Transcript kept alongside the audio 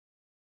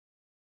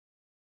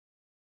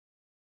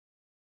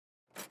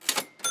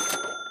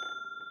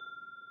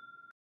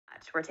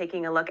We're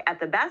taking a look at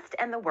the best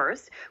and the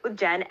worst with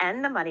Jen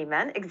and the Money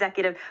Men,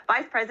 Executive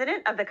Vice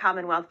President of the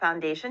Commonwealth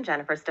Foundation,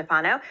 Jennifer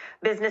Stefano,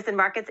 Business and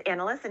Markets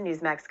Analyst and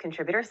Newsmax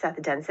contributor,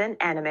 Seth Denson,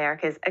 and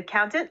America's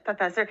Accountant,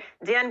 Professor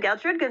Dan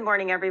Geltrude. Good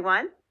morning,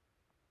 everyone.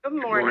 Good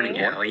morning. Good morning,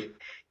 Allie.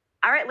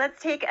 All right,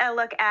 let's take a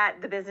look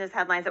at the business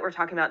headlines that we're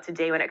talking about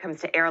today when it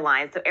comes to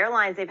airlines. So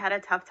airlines, they've had a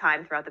tough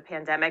time throughout the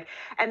pandemic,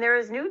 and there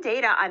is new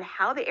data on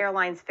how the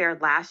airlines fared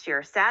last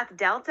year. Seth,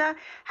 Delta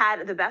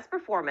had the best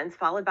performance,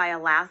 followed by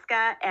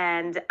Alaska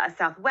and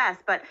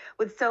Southwest. But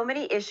with so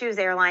many issues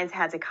airlines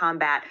had to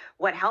combat,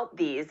 what helped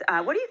these?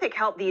 What do you think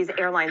helped these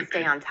airlines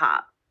stay on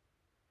top?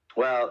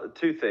 Well,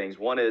 two things.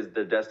 One is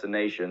the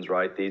destinations,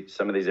 right?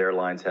 Some of these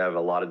airlines have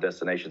a lot of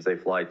destinations they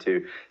fly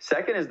to.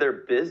 Second is their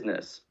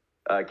business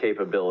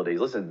capabilities.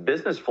 Listen,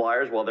 business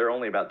flyers, while they're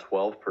only about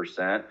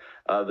 12%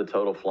 of the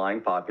total flying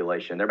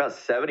population, they're about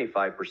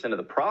 75% of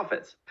the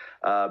profits.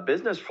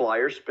 Business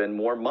flyers spend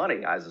more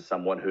money. As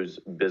someone who's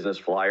business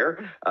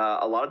flyer,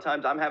 a lot of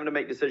times I'm having to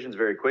make decisions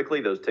very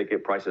quickly. Those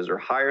ticket prices are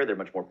higher. They're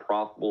much more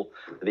profitable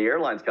for the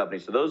airlines company.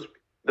 So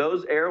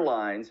those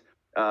airlines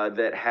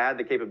that had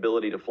the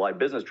capability to fly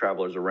business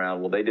travelers around,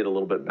 well, they did a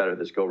little bit better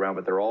this go around,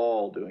 but they're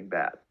all doing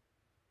bad.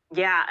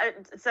 Yeah.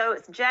 So,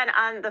 Jen,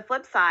 on the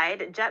flip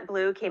side,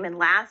 JetBlue came in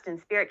last and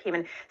Spirit came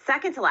in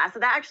second to last. So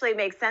that actually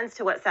makes sense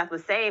to what Seth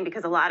was saying,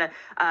 because a lot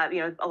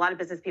of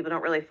business people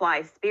don't really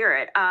fly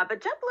Spirit.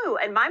 But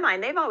JetBlue, in my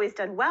mind, they've always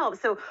done well.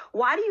 So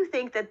why do you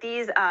think that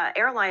these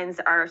airlines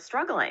are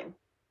struggling?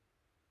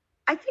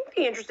 I think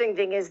the interesting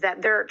thing is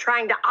that they're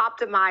trying to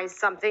optimize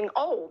something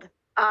old.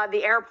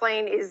 The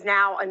airplane is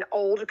now an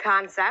old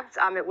concept.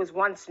 It was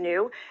once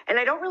new. And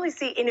I don't really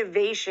see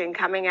innovation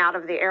coming out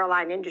of the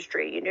airline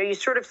industry. You know, you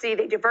sort of see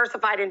they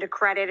diversified into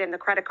credit, and the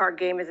credit card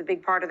game is a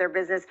big part of their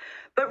business.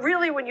 But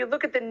really, when you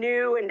look at the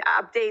new and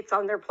updates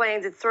on their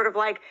planes, it's sort of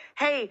like,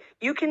 hey,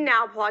 you can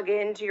now plug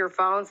into your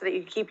phone so that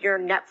you keep your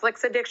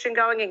Netflix addiction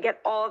going and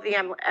get all of the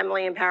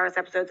Emily in Paris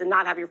episodes and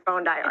not have your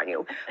phone die on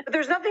you. But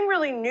there's nothing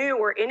really new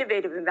or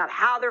innovative about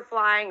how they're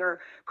flying or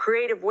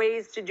creative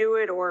ways to do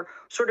it, or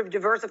sort of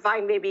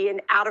diversifying maybe an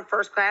out of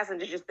first class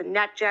into just the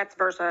net jets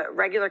versus a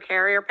regular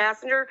carrier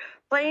passenger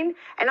plane.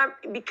 And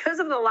because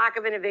of the lack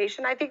of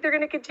innovation, I think they're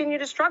going to continue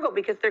to struggle,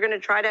 because they're going to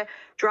try to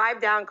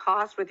drive down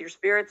costs with your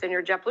Spirits and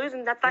your JetBlues,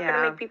 and that's not going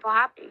to make people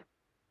happy.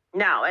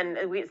 No, and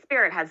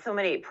Spirit had so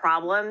many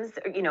problems,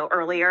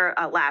 earlier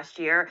last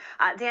year.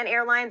 Dan,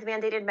 airlines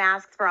mandated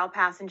masks for all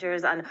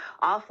passengers on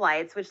all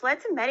flights, which led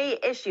to many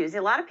issues.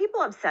 A lot of people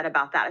upset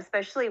about that,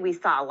 especially we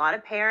saw a lot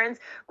of parents,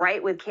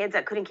 right, with kids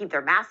that couldn't keep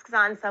their masks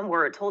on. Some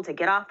were told to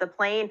get off the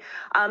plane.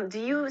 Do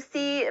you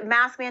see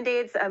mask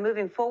mandates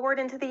moving forward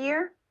into the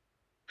year?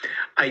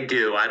 I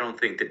do. I don't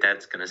think that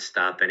that's going to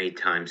stop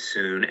anytime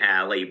soon,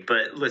 Allie.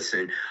 But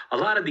listen, a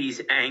lot of these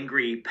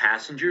angry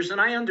passengers,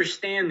 and I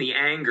understand the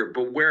anger,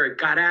 but where it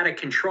got out of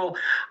control,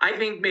 I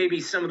think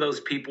maybe some of those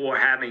people were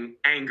having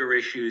anger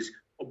issues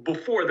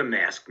before the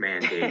mask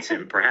mandates,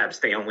 and perhaps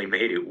they only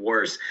made it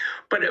worse.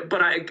 But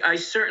I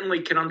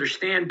certainly can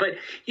understand. But,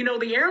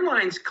 the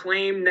airlines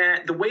claim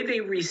that the way they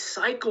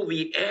recycle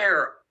the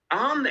air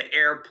on the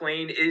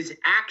airplane is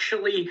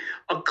actually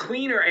a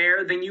cleaner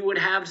air than you would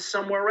have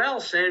somewhere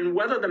else. And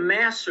whether the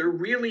masks are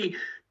really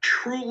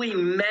truly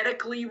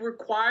medically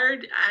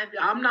required,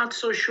 I'm not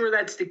so sure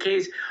that's the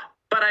case,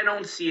 but I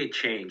don't see a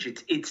change.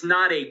 It's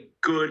not a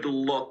good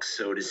look,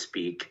 so to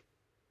speak.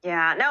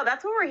 Yeah, no,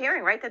 that's what we're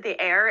hearing, right? That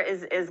the air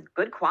is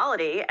good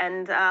quality,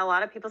 and a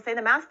lot of people say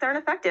the masks aren't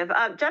effective.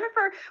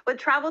 Jennifer, with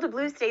travel to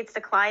blue states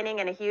declining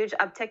and a huge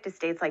uptick to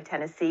states like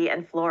Tennessee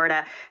and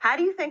Florida, how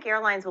do you think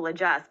airlines will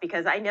adjust?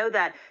 Because I know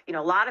that,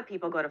 a lot of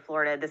people go to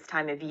Florida this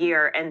time of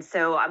year, and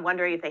so I'm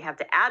wondering if they have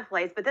to add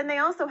flights, but then they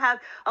also have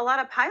a lot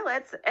of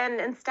pilots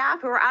and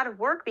staff who are out of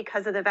work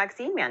because of the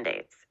vaccine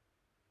mandates.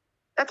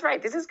 That's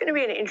right. This is going to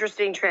be an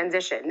interesting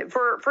transition.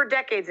 For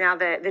decades now,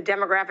 the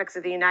demographics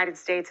of the United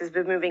States has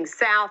been moving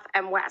south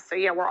and west. So,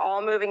 yeah, we're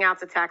all moving out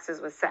to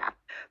Texas with Seth.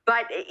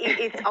 But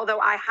it's although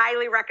I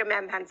highly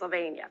recommend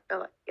Pennsylvania.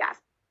 Yes.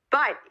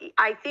 But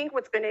I think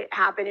what's going to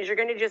happen is you're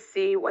going to just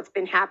see what's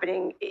been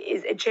happening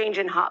is a change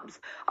in hubs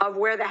of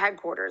where the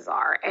headquarters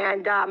are.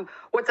 And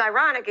what's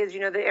ironic is,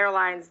 the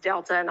airlines,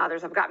 Delta and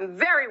others, have gotten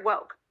very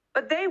woke.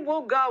 But they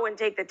will go and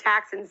take the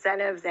tax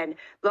incentives and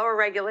lower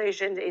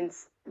regulations in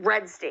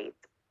red states.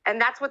 And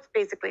that's what's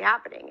basically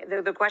happening.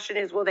 The question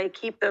is, will they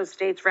keep those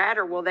states red,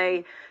 or will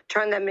they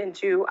turn them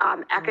into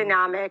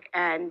economic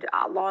and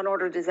law and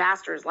order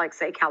disasters like,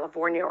 say,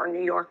 California or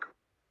New York?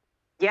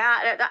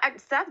 Yeah,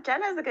 Seth,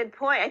 Jen has a good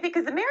point. I think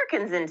because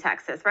Americans in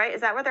Texas, right?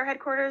 Is that where their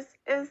headquarters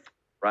is?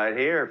 Right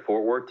here,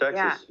 Fort Worth,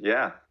 Texas.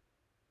 Yeah.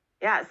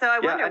 Yeah. So I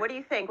wonder, what do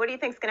you think? What do you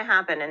think is going to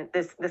happen in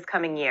this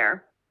coming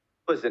year?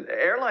 Listen,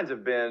 airlines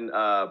have been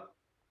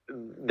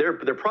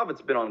their profits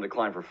have been on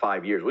decline for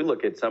 5 years. We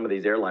look at some of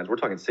these airlines, we're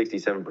talking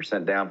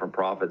 67% down from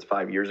profits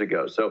 5 years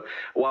ago. So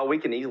while we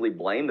can easily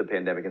blame the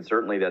pandemic, and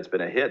certainly that's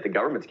been a hit, the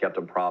government's kept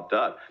them propped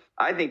up.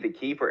 I think the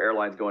key for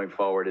airlines going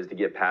forward is to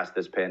get past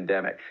this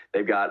pandemic.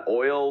 They've got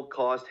oil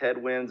cost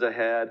headwinds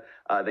ahead.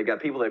 They've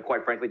got people that,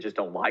 quite frankly, just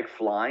don't like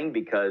flying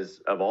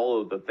because of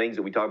all of the things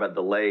that we talk about,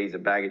 delays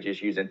and baggage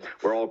issues, and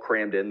we're all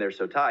crammed in there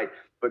so tight.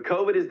 But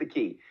COVID is the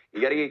key.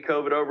 You got to get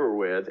COVID over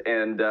with,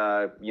 and,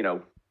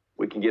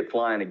 we can get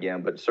flying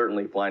again, but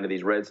certainly flying to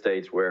these red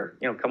states where,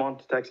 come on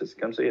to Texas,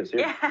 come see us here.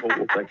 Yeah.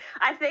 We'll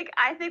I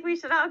think we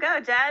should all go,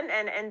 Jen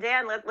and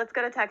Dan. Let's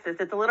go to Texas.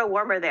 It's a little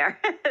warmer there.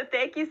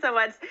 Thank you so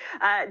much,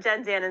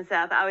 Jen, Dan, and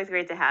Seth. Always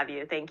great to have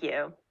you. Thank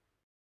you.